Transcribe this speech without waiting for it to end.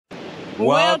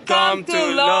Welcome to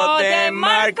Lo de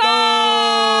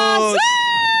Marcos!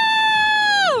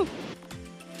 Woo!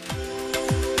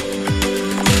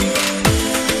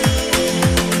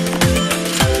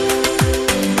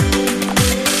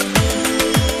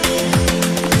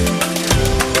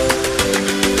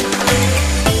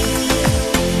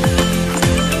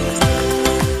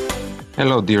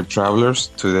 Hello dear travelers,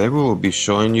 today we will be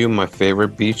showing you my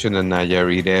favorite beach in the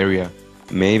Nayarit area,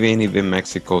 maybe even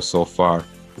Mexico so far.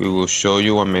 We will show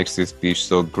you what makes this beach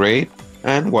so great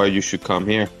and why you should come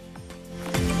here.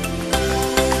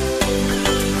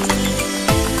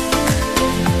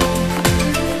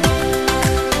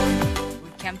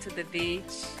 We came to the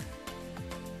beach.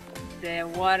 The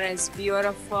water is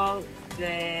beautiful.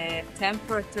 The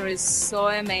temperature is so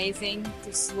amazing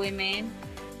to swim in.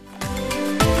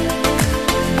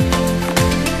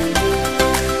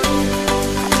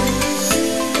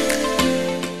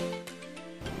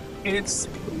 It's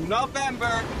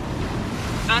November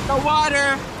and the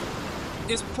water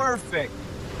is perfect.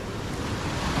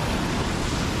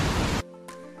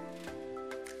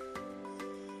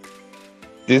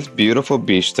 This beautiful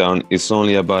beach town is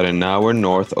only about an hour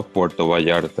north of Puerto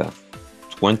Vallarta,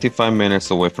 25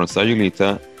 minutes away from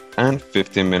Sayulita and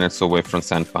 15 minutes away from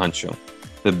San Pancho.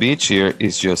 The beach here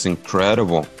is just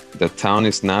incredible. The town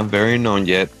is not very known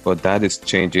yet, but that is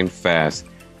changing fast.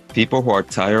 People who are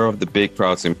tired of the big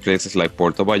crowds in places like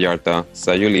Puerto Vallarta,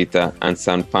 Sayulita, and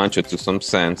San Pancho to some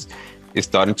sense is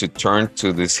starting to turn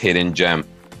to this hidden gem.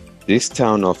 This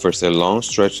town offers a long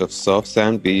stretch of soft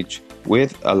sand beach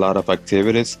with a lot of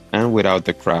activities and without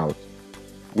the crowd.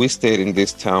 We stayed in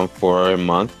this town for a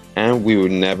month and we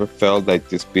never felt like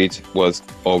this beach was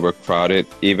overcrowded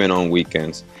even on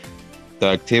weekends. The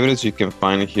activities you can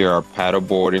find here are paddle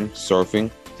boarding, surfing,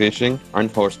 fishing,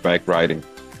 and horseback riding.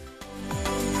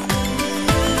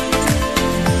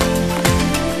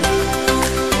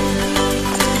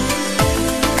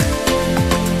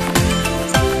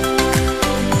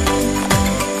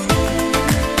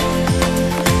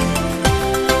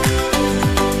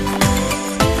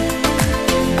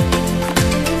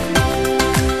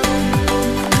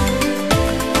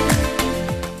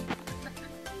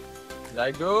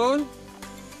 Lagoon,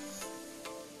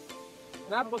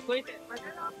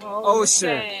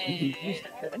 ocean,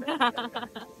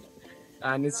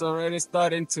 and it's already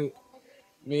starting to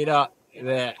meet up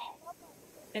there.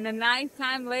 In the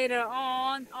nighttime later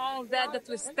on, all that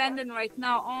we're standing right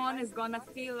now on is gonna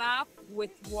fill up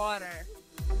with water.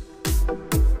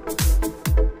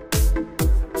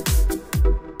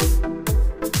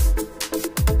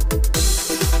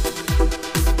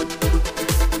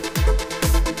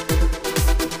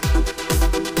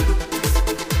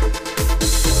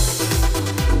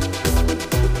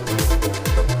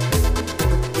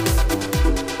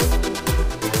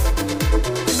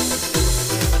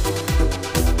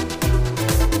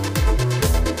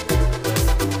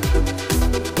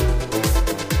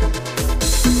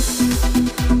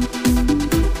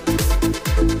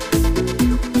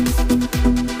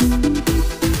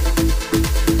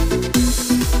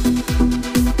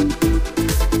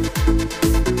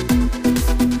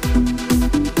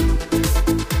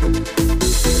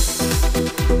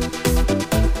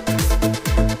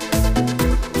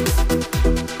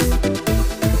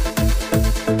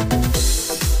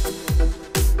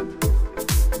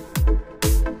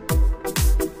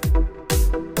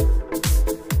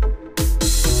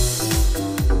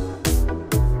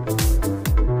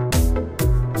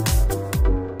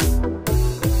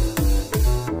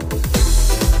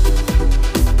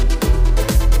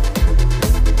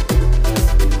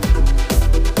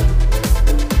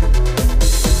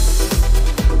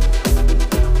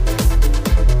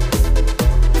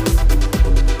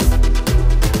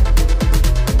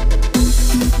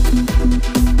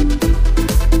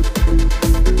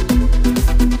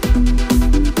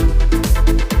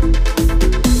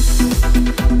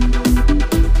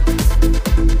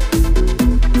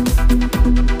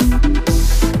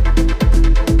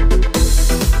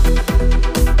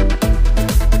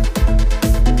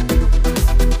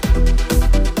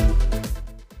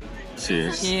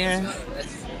 Cheers. Here,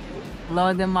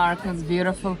 Lo de Marcos,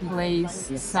 beautiful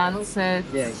place, sunset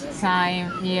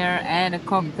time here and a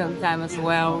cocktail time as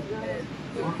well.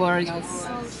 Gorgeous.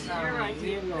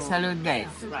 Salud, guys.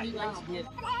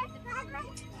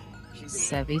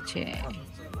 Ceviche.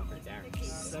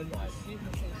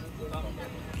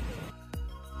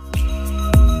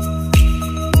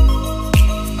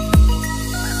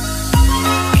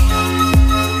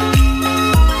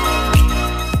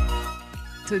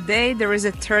 Today there is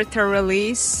a turtle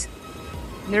release.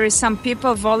 There is some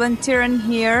people volunteering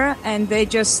here and they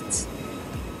just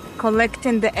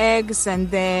collecting the eggs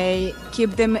and they keep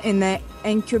them in an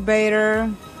incubator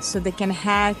so they can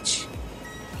hatch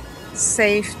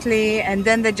safely, and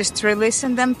then they're just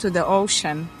releasing them to the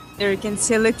ocean. There you can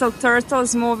see little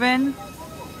turtles moving.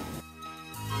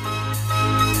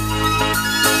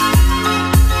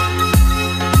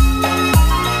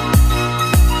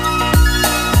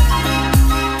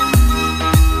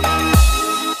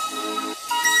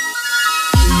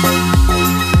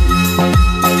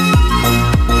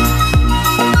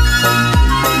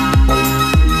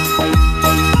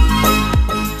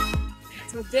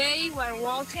 Today we're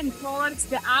walking towards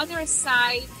the other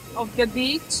side of the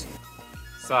beach.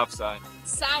 South side.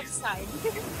 South side.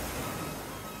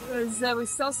 Because we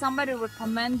saw somebody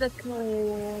recommended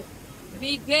to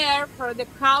be there for the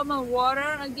calmer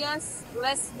water, I guess.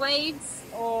 Less waves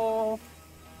or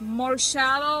more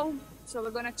shallow. So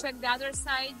we're gonna check the other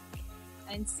side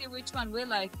and see which one we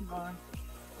like more.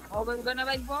 Or we're gonna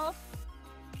like both.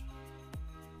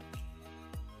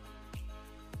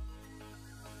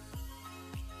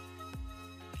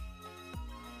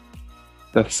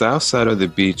 The south side of the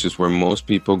beach is where most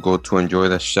people go to enjoy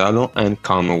the shallow and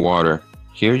calmer water.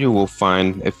 Here you will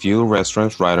find a few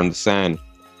restaurants right on the sand.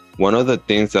 One of the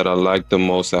things that I like the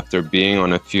most after being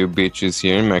on a few beaches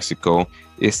here in Mexico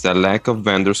is the lack of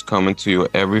vendors coming to you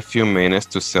every few minutes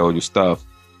to sell you stuff.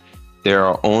 There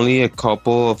are only a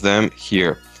couple of them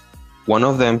here. One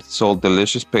of them sold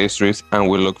delicious pastries and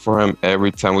we looked for him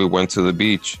every time we went to the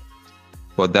beach.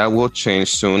 But that will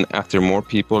change soon after more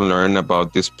people learn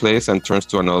about this place and turns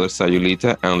to another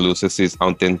Sayulita and loses its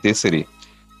authenticity.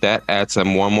 That adds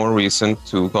one more reason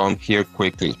to come here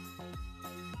quickly.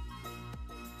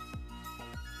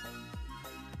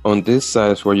 On this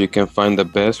side is where you can find the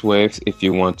best waves if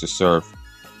you want to surf.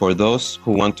 For those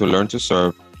who want to learn to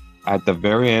surf, at the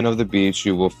very end of the beach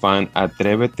you will find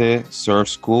Atrévete Surf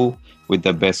School with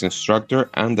the best instructor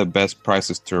and the best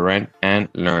prices to rent and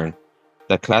learn.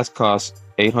 The class costs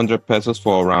 800 pesos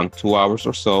for around 2 hours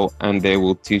or so, and they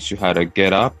will teach you how to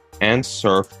get up and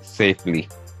surf safely.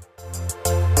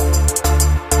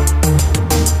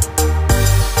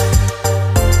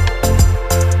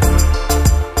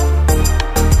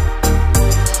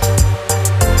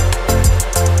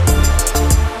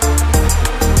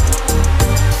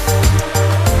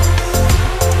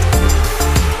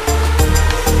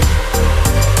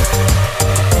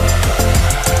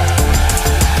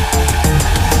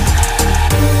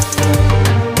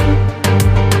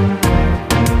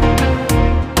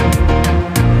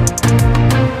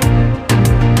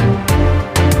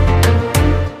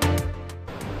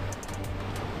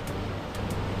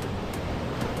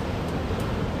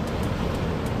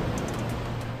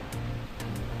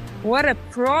 What a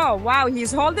pro! Wow,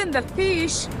 he's holding the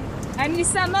fish and he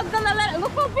said, I'm not gonna let it.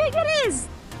 Look how big it is!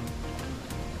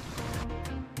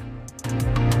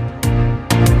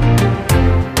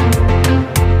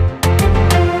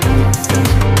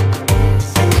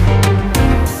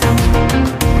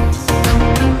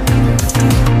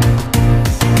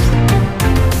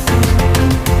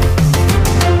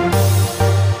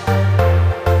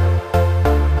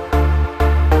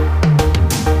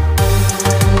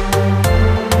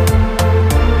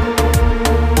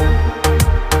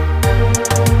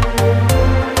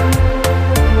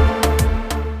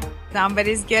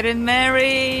 Somebody's getting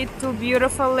married. Two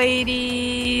beautiful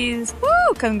ladies.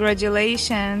 Woo!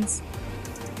 Congratulations.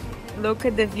 Look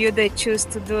at the view they choose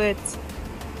to do it.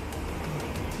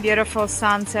 Beautiful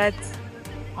sunset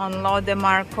on Lo de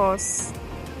Marcos.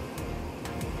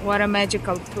 What a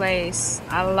magical place.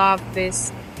 I love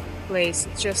this place.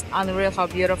 It's just unreal how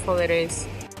beautiful it is.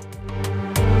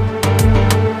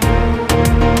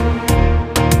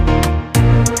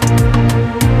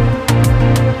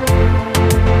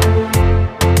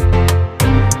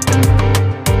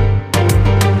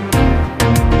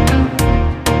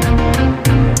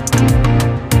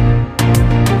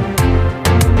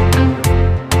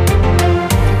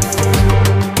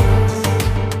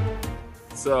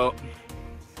 So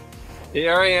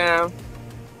here I am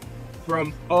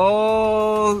from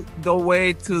all the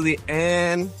way to the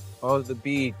end of the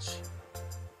beach.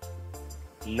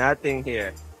 Nothing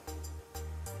here.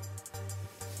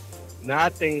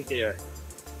 Nothing here.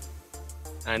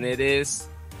 And it is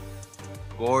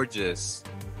gorgeous.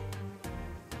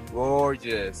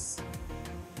 Gorgeous.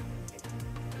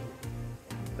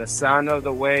 The sound of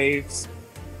the waves.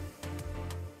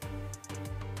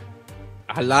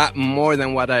 A lot more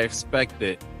than what I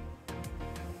expected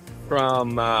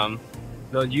from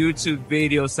the YouTube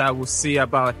videos I will see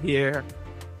about here,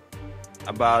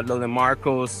 about Lo de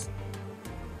Marcos,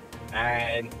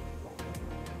 and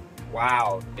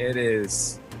wow, it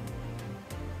is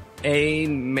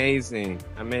amazing.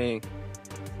 I mean,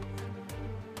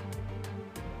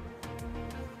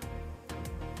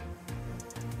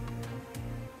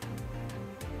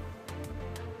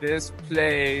 this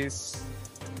place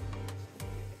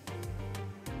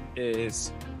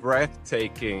is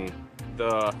breathtaking.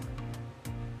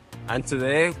 And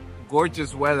today,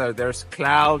 gorgeous weather. There's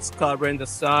clouds covering the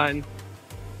sun.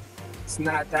 It's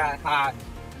not that hot.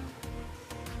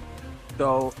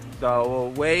 Though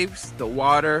the waves, the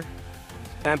water,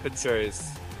 temperature is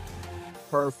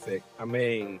perfect. I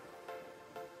mean,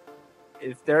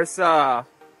 if there's a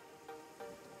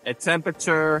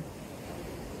temperature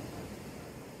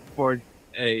for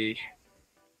a,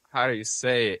 how do you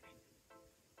say it?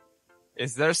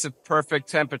 If there's a perfect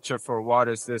temperature for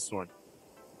water, it's this one.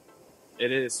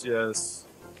 It is just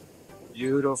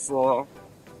beautiful.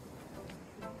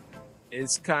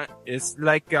 It's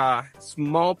like a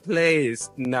small place.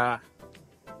 Not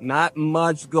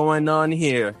much going on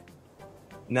here.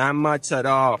 Not much at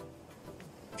all.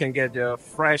 Can get your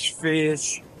fresh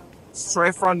fish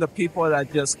straight from the people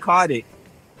that just caught it.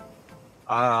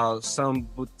 Some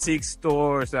boutique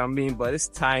stores, I mean, but it's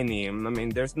tiny. I mean,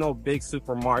 there's no big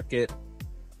supermarket.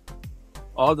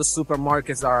 All the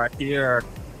supermarkets are here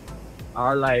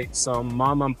are like some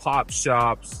mom and pop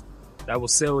shops that will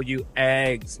sell you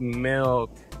eggs,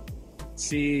 milk,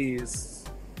 cheese.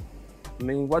 I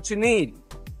mean, what you need.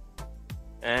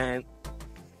 And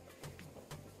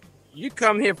you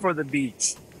come here for the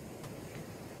beach.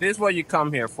 This is what you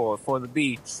come here for the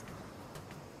beach.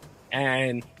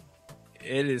 And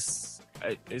it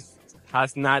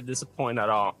has not disappointed at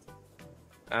all.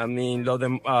 I mean, Lo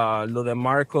de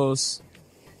Marcos,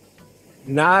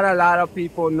 not a lot of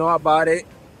people know about it.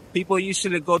 People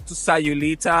usually go to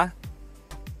Sayulita,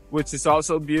 which is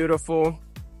also beautiful.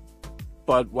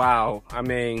 But wow, I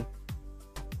mean,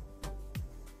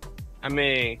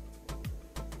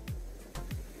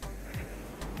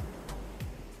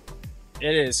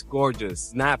 it is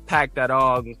gorgeous. Not packed at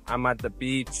all. I'm at the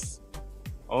beach.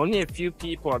 Only a few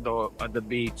people at the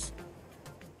beach.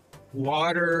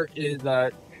 Water is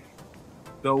the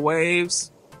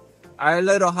waves are a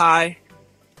little high.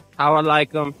 How I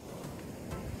like them.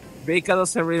 Vika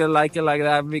doesn't really like it like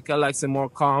that. Vika likes it more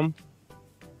calm.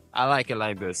 I like it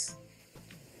like this.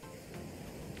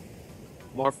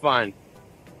 More fun.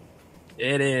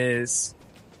 It is,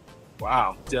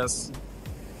 wow, just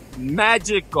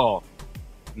magical.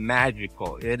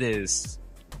 Magical. It is,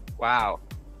 wow.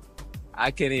 I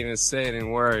can't even say it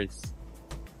in words.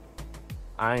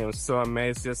 I am so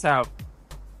amazed just how,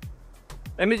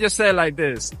 let me just say it like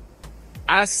this.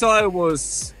 I saw it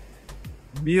was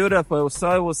beautiful,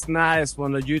 saw it was nice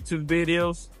on the YouTube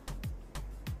videos,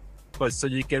 but so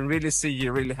you can really see,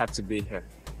 you really have to be here.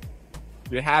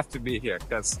 You have to be here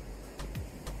because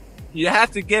you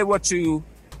have to get what you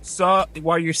saw,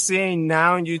 what you're seeing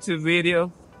now in YouTube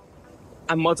video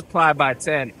and multiply by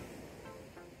 10.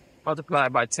 Multiply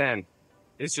by 10.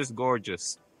 It's just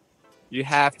gorgeous. You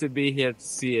have to be here to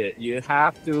see it. You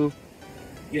have to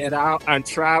get out and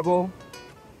travel.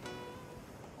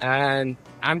 And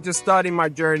I'm just starting my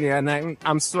journey, and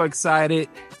I'm so excited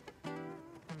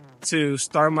to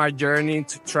start my journey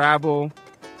to travel.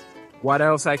 What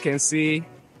else I can see?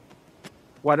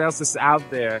 What else is out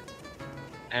there?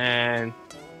 And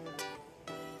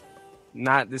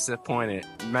not disappointed.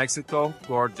 Mexico,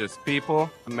 gorgeous.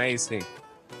 People, amazing.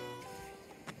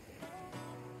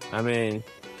 I mean,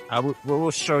 we will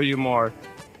show you more.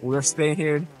 We're staying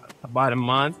here about a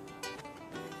month.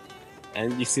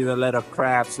 And you see the little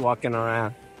crabs walking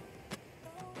around.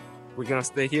 We're gonna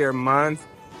stay here a month.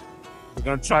 We're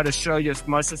gonna try to show you as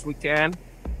much as we can.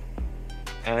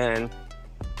 And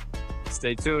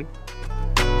stay tuned.